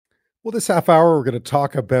Well, this half hour, we're going to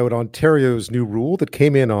talk about Ontario's new rule that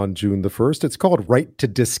came in on June the 1st. It's called Right to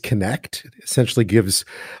Disconnect. It essentially gives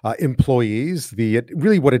employees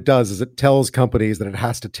really what it does is it tells companies that it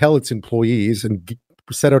has to tell its employees and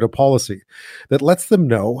set out a policy that lets them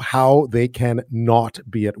know how they can not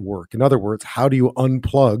be at work. In other words, how do you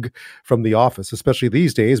unplug from the office, especially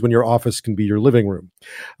these days when your office can be your living room?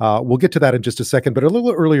 We'll get to that in just a second. But a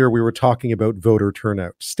little earlier, we were talking about voter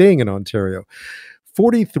turnout, staying in Ontario.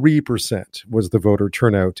 43% was the voter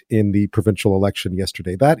turnout in the provincial election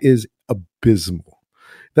yesterday. That is abysmal.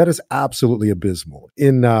 That is absolutely abysmal.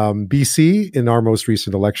 In BC, in our most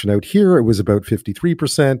recent election out here, it was about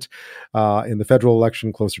 53%. In the federal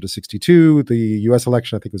election, closer to 62. The U.S.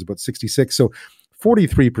 election, I think, was about 66. So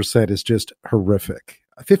 43% is just horrific.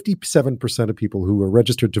 57% of people who were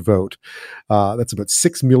registered to vote, that's about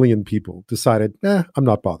 6 million people, decided, I'm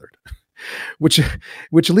not bothered. Which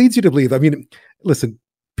leads you to believe, listen,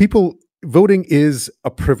 voting is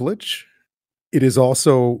a privilege. It is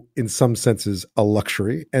also, in some senses, a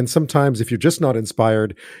luxury. And sometimes if you're just not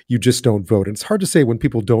inspired, you just don't vote. And it's hard to say when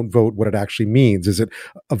people don't vote what it actually means. Is it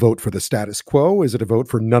a vote for the status quo? Is it a vote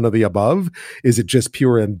for none of the above? Is it just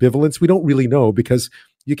pure ambivalence? We don't really know because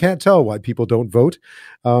you can't tell why people don't vote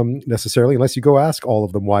necessarily unless you go ask all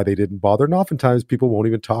of them why they didn't bother. And oftentimes people won't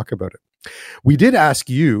even talk about it. We did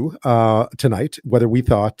ask you tonight whether you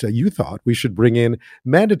thought we should bring in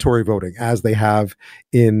mandatory voting as they have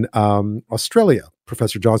in Australia.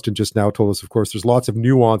 Professor Johnston just now told us, of course, there's lots of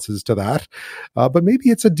nuances to that, but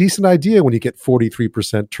maybe it's a decent idea when you get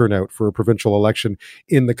 43% turnout for a provincial election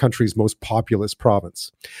in the country's most populous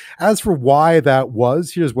province. As for why that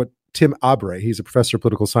was, here's what Tim Abre, he's a professor of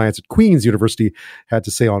political science at Queen's University, had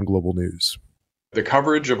to say on Global News. The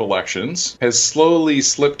coverage of elections has slowly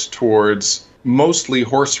slipped towards mostly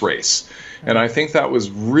horse race. And I think that was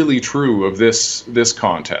really true of this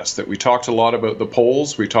contest, that we talked a lot about the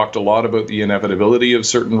polls, we talked a lot about the inevitability of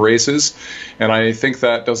certain races, and I think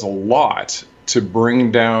that does a lot to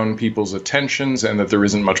bring down people's attentions and that there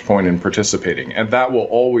isn't much point in participating. And that will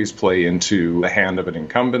always play into the hand of an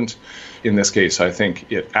incumbent. In this case, I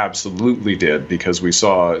think it absolutely did because we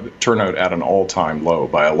saw turnout at an all-time low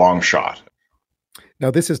by a long shot. Now,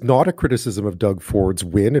 this is not a criticism of Doug Ford's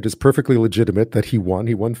win. It is perfectly legitimate that he won.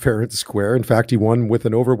 He won fair and square. In fact, he won with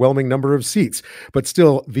an overwhelming number of seats. But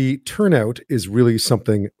still, the turnout is really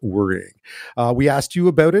something worrying. We asked you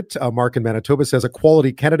about it. Mark in Manitoba says a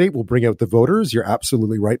quality candidate will bring out the voters. You're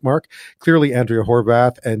absolutely right, Mark. Clearly, Andrea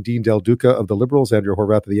Horwath and Dean Del Duca of the Liberals, Andrea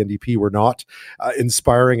Horwath of the NDP, were not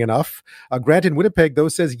inspiring enough. Grant in Winnipeg, though,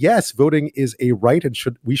 says, yes, voting is a right and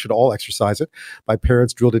we should all exercise it. My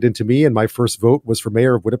parents drilled it into me, and my first vote was for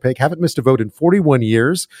mayor of Winnipeg. Haven't missed a vote in 41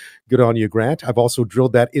 years. Good on you, Grant. I've also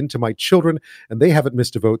drilled that into my children, and they haven't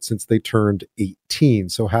missed a vote since they turned 18.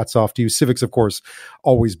 So hats off to you. Civics, of course,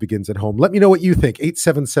 always begins at home. Let me know what you think.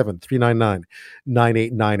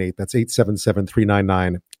 877-399-9898. That's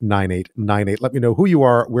 877-399-9898. Let me know who you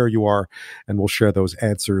are, where you are, and we'll share those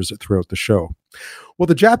answers throughout the show. Well,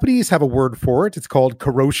 the Japanese have a word for it. It's called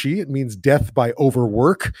karoshi. It means death by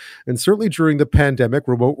overwork. And certainly during the pandemic,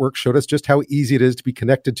 remote work showed us just how easy it is to be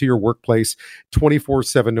connected to your workplace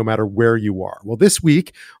 24/7, no matter where you are. Well, this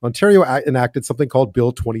week, Ontario enacted something called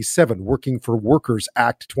Bill 27, Working for Workers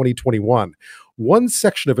Act 2021. One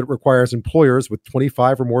section of it requires employers with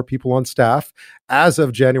 25 or more people on staff as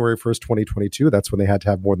of January 1st, 2022, that's when they had to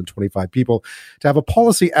have more than 25 people, to have a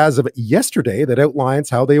policy as of yesterday that outlines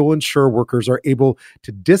how they will ensure workers are able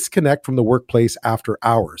to disconnect from the workplace after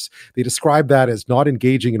hours. They describe that as not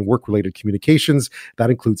engaging in work-related communications. That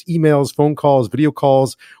includes emails, phone calls, video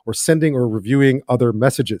calls, or sending or reviewing other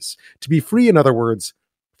messages. To be free, in other words,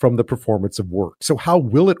 from the performance of work. So how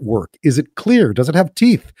will it work? Is it clear? Does it have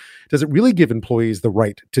teeth? Does it really give employees the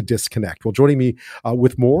right to disconnect? Well, joining me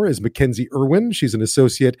with more is Mackenzie Irwin. She's an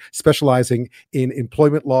associate specializing in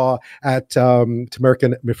employment law at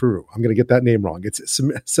Tumarkin Mifuru. I'm going to get that name wrong. It's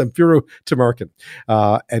Samfiru Tumarkin.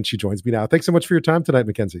 And she joins me now. Thanks so much for your time tonight,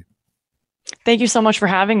 Mackenzie. Thank you so much for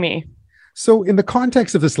having me. So in the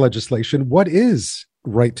context of this legislation, what is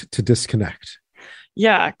right to disconnect?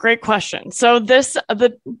 Yeah, great question. So this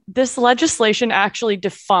legislation actually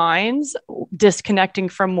defines disconnecting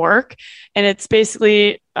from work, and it's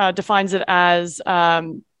basically defines it as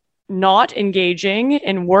not engaging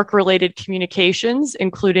in work-related communications,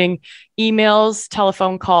 including emails,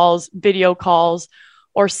 telephone calls, video calls,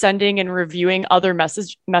 or sending and reviewing other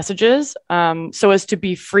messages, so as to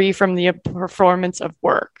be free from the performance of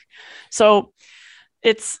work. So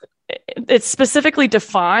it's it's specifically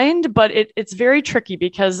defined, but it's very tricky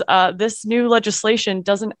because this new legislation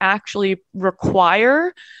doesn't actually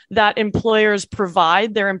require that employers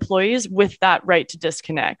provide their employees with that right to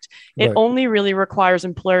disconnect. It only really requires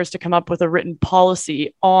employers to come up with a written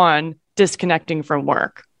policy on disconnecting from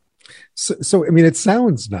work. So I mean, it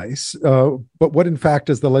sounds nice, but what in fact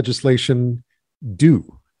does the legislation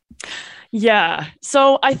do? Yeah.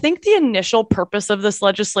 So I think the initial purpose of this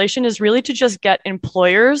legislation is really to just get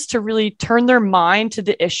employers to really turn their mind to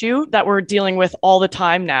the issue that we're dealing with all the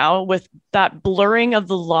time now, with that blurring of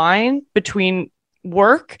the line between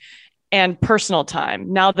work and personal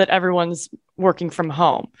time now that everyone's working from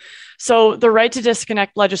home. So the right to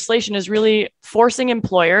disconnect legislation is really forcing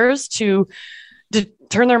employers to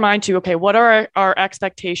turn their mind to, okay, what are our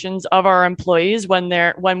expectations of our employees when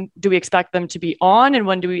do we expect them to be on and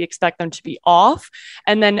when do we expect them to be off?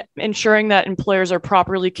 And then ensuring that employers are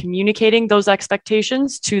properly communicating those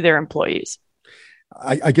expectations to their employees.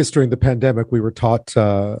 I guess during the pandemic, we were taught,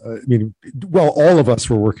 all of us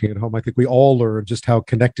were working at home. I think we all learned just how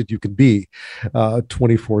connected you can be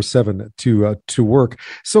 24/7 to work.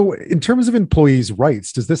 So in terms of employees'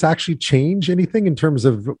 rights, does this actually change anything in terms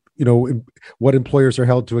of, what employers are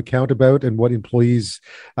held to account about and what employees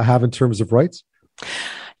have in terms of rights?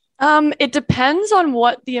 It depends on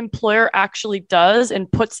what the employer actually does and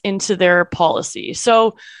puts into their policy.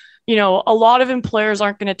 So a lot of employers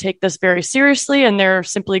aren't going to take this very seriously, and they're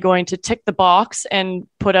simply going to tick the box and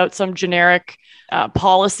put out some generic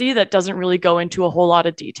policy that doesn't really go into a whole lot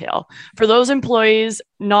of detail. For those employees,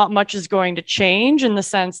 not much is going to change in the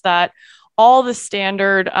sense that all the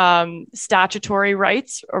standard statutory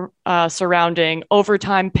rights surrounding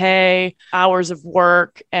overtime pay, hours of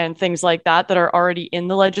work, and things like that are already in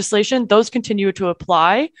the legislation, those continue to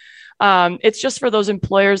apply. It's just for those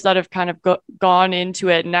employers that have kind of gone into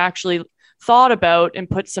it and actually thought about and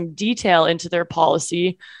put some detail into their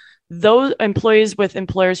policy. Those employees with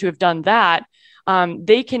employers who have done that,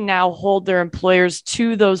 they can now hold their employers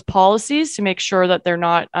to those policies to make sure that they're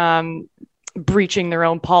not breaching their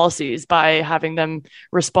own policies by having them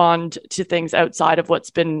respond to things outside of what's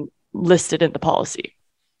been listed in the policy.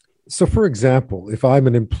 So, for example, if I'm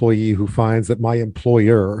an employee who finds that my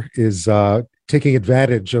employer is taking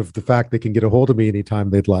advantage of the fact they can get a hold of me anytime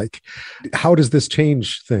they'd like, how does this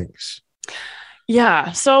change things?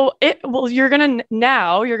 Yeah. So you're going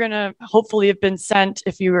to hopefully have been sent,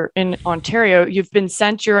 if you were in Ontario, you've been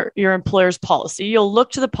sent your employer's policy. You'll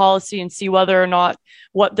look to the policy and see whether or not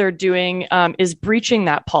what they're doing is breaching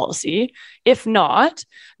that policy. If not,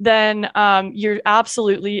 then you're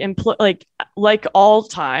absolutely like all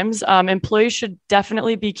times, employees should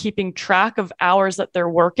definitely be keeping track of hours that they're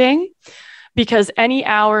working. Because any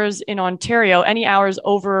hours in Ontario, any hours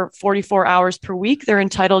over 44 hours per week, they're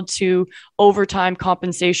entitled to overtime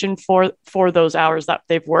compensation for those hours that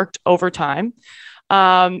they've worked overtime.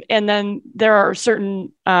 And then there are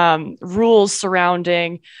certain rules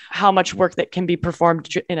surrounding how much work that can be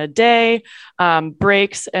performed in a day,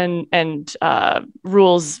 breaks and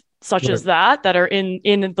rules such as that are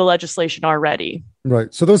in the legislation already.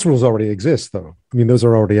 Right. So those rules already exist, though. I mean, those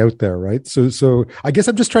are already out there, right? So I guess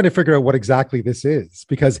I'm just trying to figure out what exactly this is,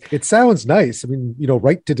 because it sounds nice. I mean,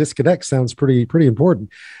 right to disconnect sounds pretty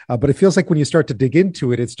important. But it feels like when you start to dig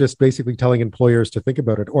into it, it's just basically telling employers to think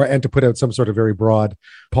about it and to put out some sort of very broad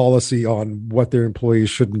policy on what their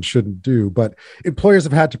employees should and shouldn't do. But employers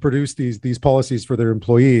have had to produce these policies for their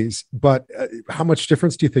employees. But how much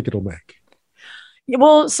difference do you think it'll make?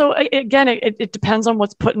 Well, so again, it depends on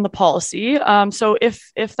what's put in the policy. So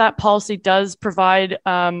if that policy does provide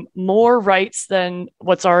more rights than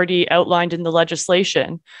what's already outlined in the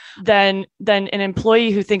legislation, then an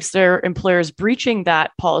employee who thinks their employer is breaching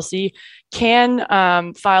that policy can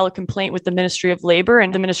file a complaint with the Ministry of Labor,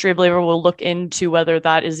 and the Ministry of Labor will look into whether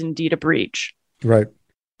that is indeed a breach. Right.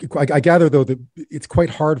 I gather, though, that it's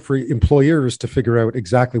quite hard for employers to figure out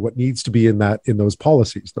exactly what needs to be in those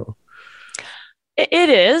policies, though. It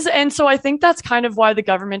is. And so I think that's kind of why the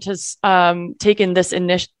government has taken this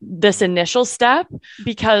initial step,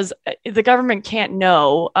 because the government can't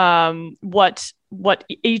know what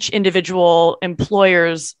each individual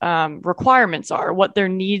employer's requirements are, what their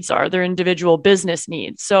needs are, their individual business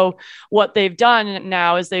needs. So what they've done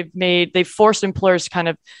now is they've forced employers to kind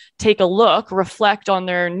of take a look, reflect on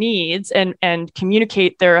their needs, and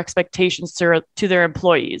communicate their expectations to their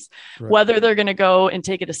employees. Right. Whether they're going to go and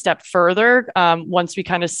take it a step further once we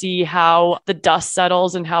kind of see how the dust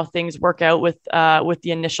settles and how things work out with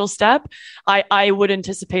the initial step, I would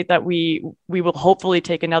anticipate that we will hopefully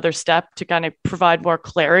take another step to kind of provide more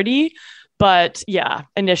clarity. But yeah,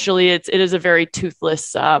 initially it is a very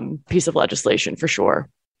toothless piece of legislation for sure.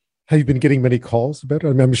 Have you been getting many calls about it?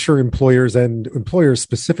 I mean, I'm sure employers and employers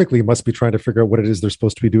specifically must be trying to figure out what it is they're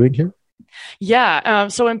supposed to be doing here. Yeah.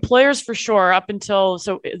 So employers for sure,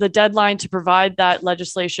 so the deadline to provide that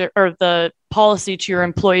legislation or the policy to your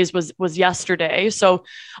employees was yesterday. So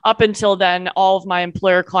up until then, all of my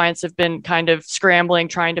employer clients have been kind of scrambling,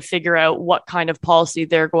 trying to figure out what kind of policy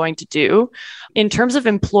they're going to do. In terms of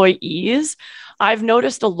employees, I've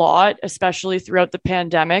noticed a lot, especially throughout the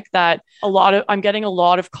pandemic, that I'm getting a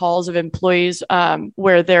lot of calls of employees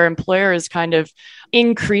where their employer is kind of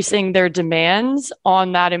increasing their demands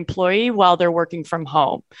on that employee while they're working from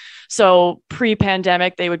home. So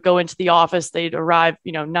pre-pandemic, they would go into the office, they'd arrive,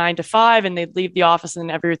 9 to 5, and they'd leave the office and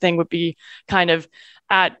everything would be kind of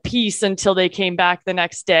at peace until they came back the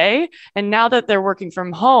next day. And now that they're working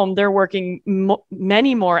from home, they're working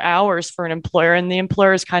many more hours for an employer, and the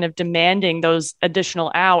employer is kind of demanding those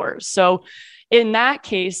additional hours. So in that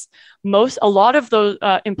case, a lot of those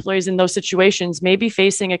employees in those situations may be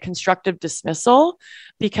facing a constructive dismissal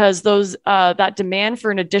because that demand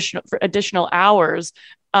for additional hours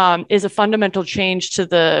is a fundamental change to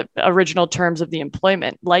the original terms of the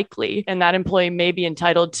employment, likely, and that employee may be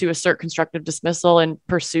entitled to assert constructive dismissal and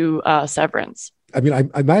pursue severance. I mean,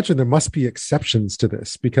 I imagine there must be exceptions to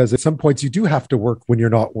this because at some points you do have to work when you're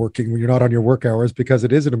not working, when you're not on your work hours because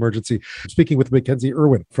it is an emergency. I'm speaking with Mackenzie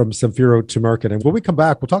Irwin from Samfiru Tumarkin. And when we come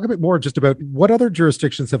back, we'll talk a bit more just about what other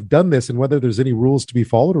jurisdictions have done this and whether there's any rules to be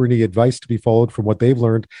followed or any advice to be followed from what they've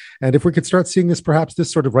learned. And if we could start seeing this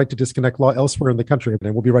sort of right to disconnect law elsewhere in the country.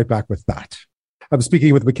 And we'll be right back with that. I'm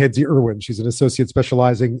speaking with Mackenzie Irwin. She's an associate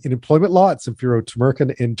specializing in employment law at Samfiru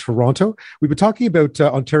Tumarkin in Toronto. We've been talking about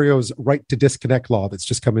Ontario's right to disconnect law that's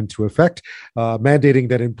just come into effect, mandating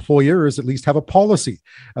that employers at least have a policy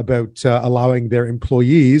about allowing their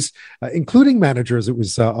employees, including managers, it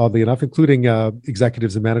was oddly enough, including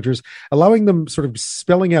executives and managers, allowing them sort of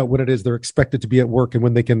spelling out when it is they're expected to be at work and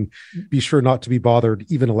when they can be sure not to be bothered,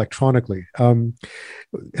 even electronically.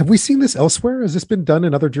 Have we seen this elsewhere? Has this been done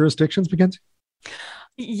in other jurisdictions, Mackenzie?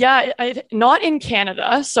 Yeah, not in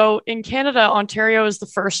Canada. So in Canada, Ontario is the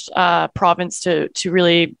first province to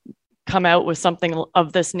really come out with something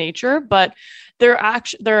of this nature. But there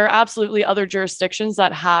are absolutely other jurisdictions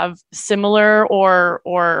that have similar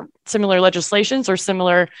or similar legislations or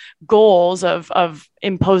similar goals of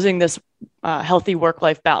imposing this healthy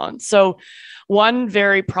work-life balance. So one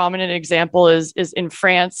very prominent example is in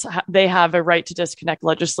France. They have a right to disconnect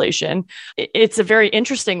legislation. It's a very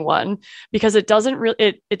interesting one because it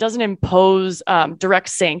doesn't impose direct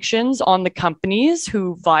sanctions on the companies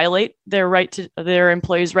who violate their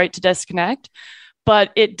employees' right to disconnect,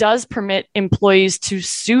 but it does permit employees to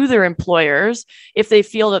sue their employers if they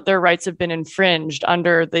feel that their rights have been infringed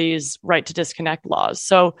under these right to disconnect laws.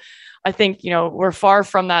 So I think, we're far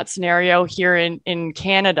from that scenario here in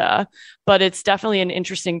Canada, but it's definitely an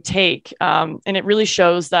interesting take. And it really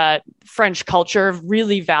shows that French culture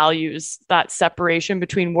really values that separation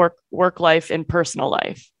between work life and personal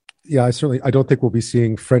life. Yeah, I don't think we'll be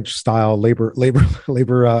seeing French style labor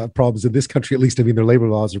problems in this country. At least, I mean, their labor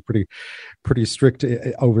laws are pretty strict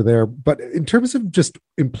over there. But in terms of just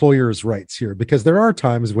employers' rights here, because there are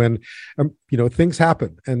times when things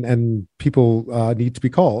happen and people need to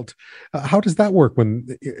be called. How does that work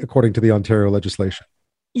according to the Ontario legislation?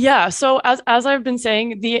 Yeah. So as I've been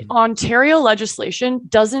saying, the Ontario legislation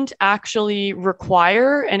doesn't actually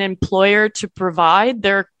require an employer to provide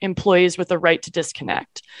their employees with a right to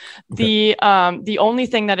disconnect. Okay. The only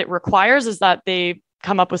thing that it requires is that they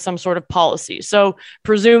come up with some sort of policy. So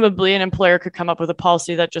presumably an employer could come up with a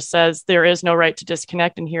policy that just says there is no right to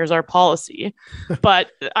disconnect and here's our policy. But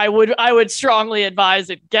I would strongly advise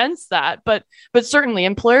against that. But certainly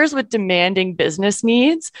employers with demanding business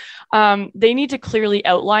needs, they need to clearly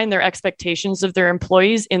outline their expectations of their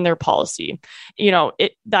employees in their policy.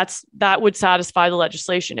 That would satisfy the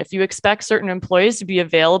legislation. If you expect certain employees to be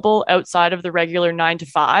available outside of the regular 9 to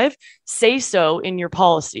 5, say so in your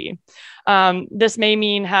policy. This may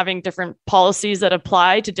mean having different policies that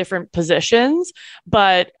apply to different positions,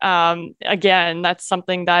 but again, that's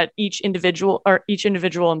something that each individual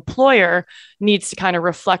employer needs to kind of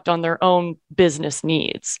reflect on their own business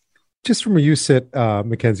needs. Just from where you sit,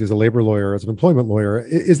 Mackenzie, as a labor lawyer, as an employment lawyer,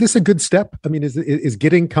 is this a good step? I mean, is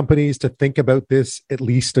getting companies to think about this at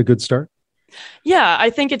least a good start? Yeah,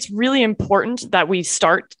 I think it's really important that we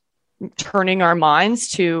start turning our minds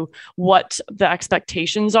to what the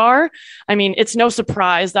expectations are. I mean, it's no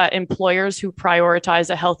surprise that employers who prioritize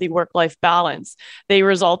a healthy work-life balance, they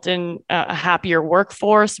result in a happier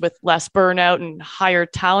workforce with less burnout and higher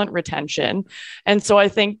talent retention. And so I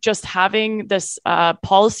think just having this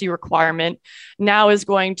policy requirement now is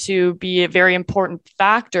going to be a very important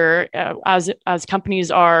factor as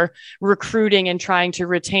companies are recruiting and trying to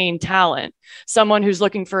retain talent. Someone who's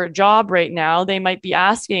looking for a job right now, they might be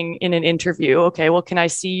asking in an interview, okay, well, can I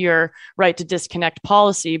see your right to disconnect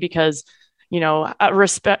policy? Because,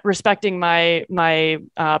 respecting my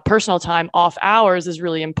personal time off hours is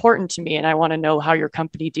really important to me. And I want to know how your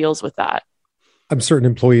company deals with that. I'm certain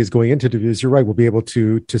employees going into interviews, you're right, will be able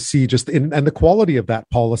to see just and the quality of that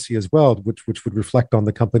policy as well, which would reflect on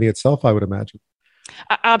the company itself, I would imagine.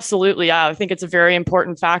 Absolutely. Yeah. I think it's a very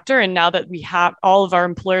important factor. And now that we have all of our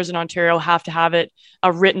employers in Ontario have to have it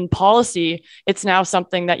a written policy, it's now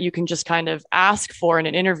something that you can just kind of ask for in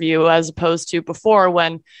an interview, as opposed to before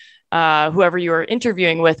when whoever you were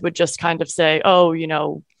interviewing with would just kind of say, oh,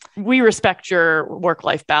 we respect your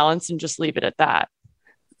work-life balance and just leave it at that.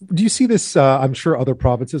 Do you see this? I'm sure other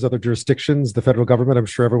provinces, other jurisdictions, the federal government, I'm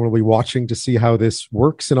sure everyone will be watching to see how this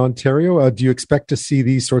works in Ontario. Do you expect to see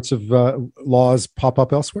these sorts of laws pop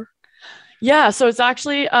up elsewhere? Yeah, so it's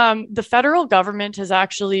actually the federal government has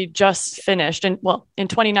actually just finished. In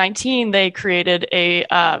 2019, they created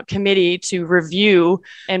a committee to review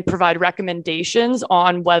and provide recommendations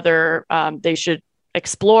on whether they should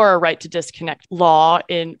explore a right to disconnect law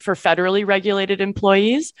for federally regulated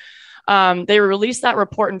employees. They released that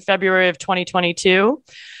report in February of 2022.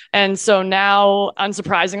 And so now,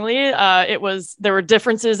 unsurprisingly, there were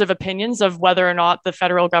differences of opinions of whether or not the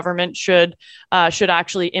federal government should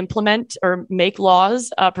actually implement or make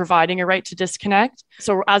laws providing a right to disconnect.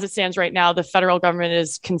 So as it stands right now, the federal government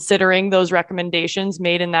is considering those recommendations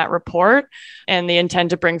made in that report, and they intend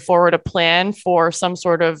to bring forward a plan for some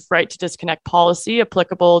sort of right to disconnect policy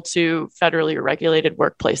applicable to federally regulated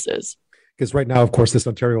workplaces. Because right now, of course, this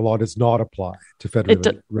Ontario law does not apply to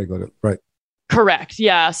federally regulated, right? Correct.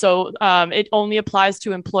 Yeah. So it only applies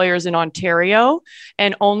to employers in Ontario,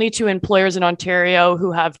 and only to employers in Ontario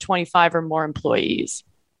who have 25 or more employees.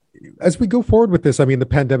 As we go forward with this, I mean, the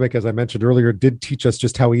pandemic, as I mentioned earlier, did teach us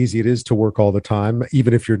just how easy it is to work all the time,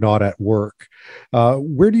 even if you're not at work.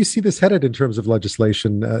 Where do you see this headed in terms of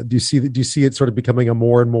legislation? Do you see it sort of becoming a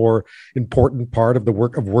more and more important part of the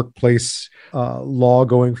workplace law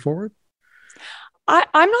going forward?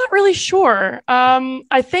 I'm not really sure.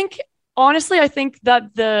 Honestly, I think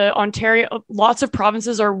that lots of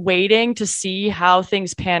provinces are waiting to see how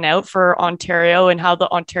things pan out for Ontario and how the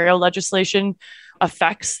Ontario legislation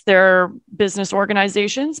affects their business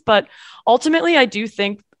organizations. But ultimately, I do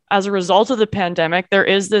think as a result of the pandemic, there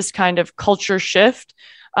is this kind of culture shift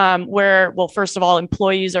where, well, first of all,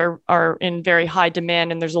 employees are in very high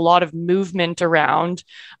demand, and there's a lot of movement around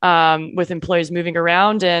with employees moving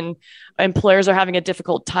around, and employers are having a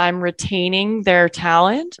difficult time retaining their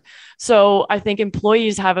talent. So I think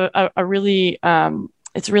employees have a really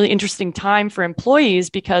it's a really interesting time for employees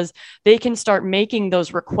because they can start making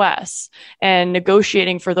those requests and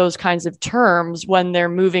negotiating for those kinds of terms when they're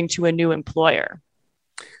moving to a new employer.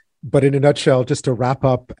 But in a nutshell, just to wrap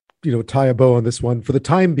up, tie a bow on this one. For the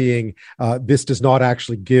time being, this does not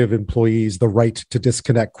actually give employees the right to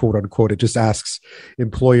disconnect, quote unquote. It just asks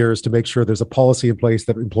employers to make sure there's a policy in place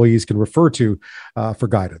that employees can refer to for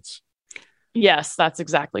guidance. Yes, that's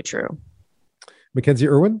exactly true. Mackenzie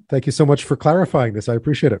Irwin, thank you so much for clarifying this. I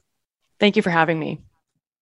appreciate it. Thank you for having me.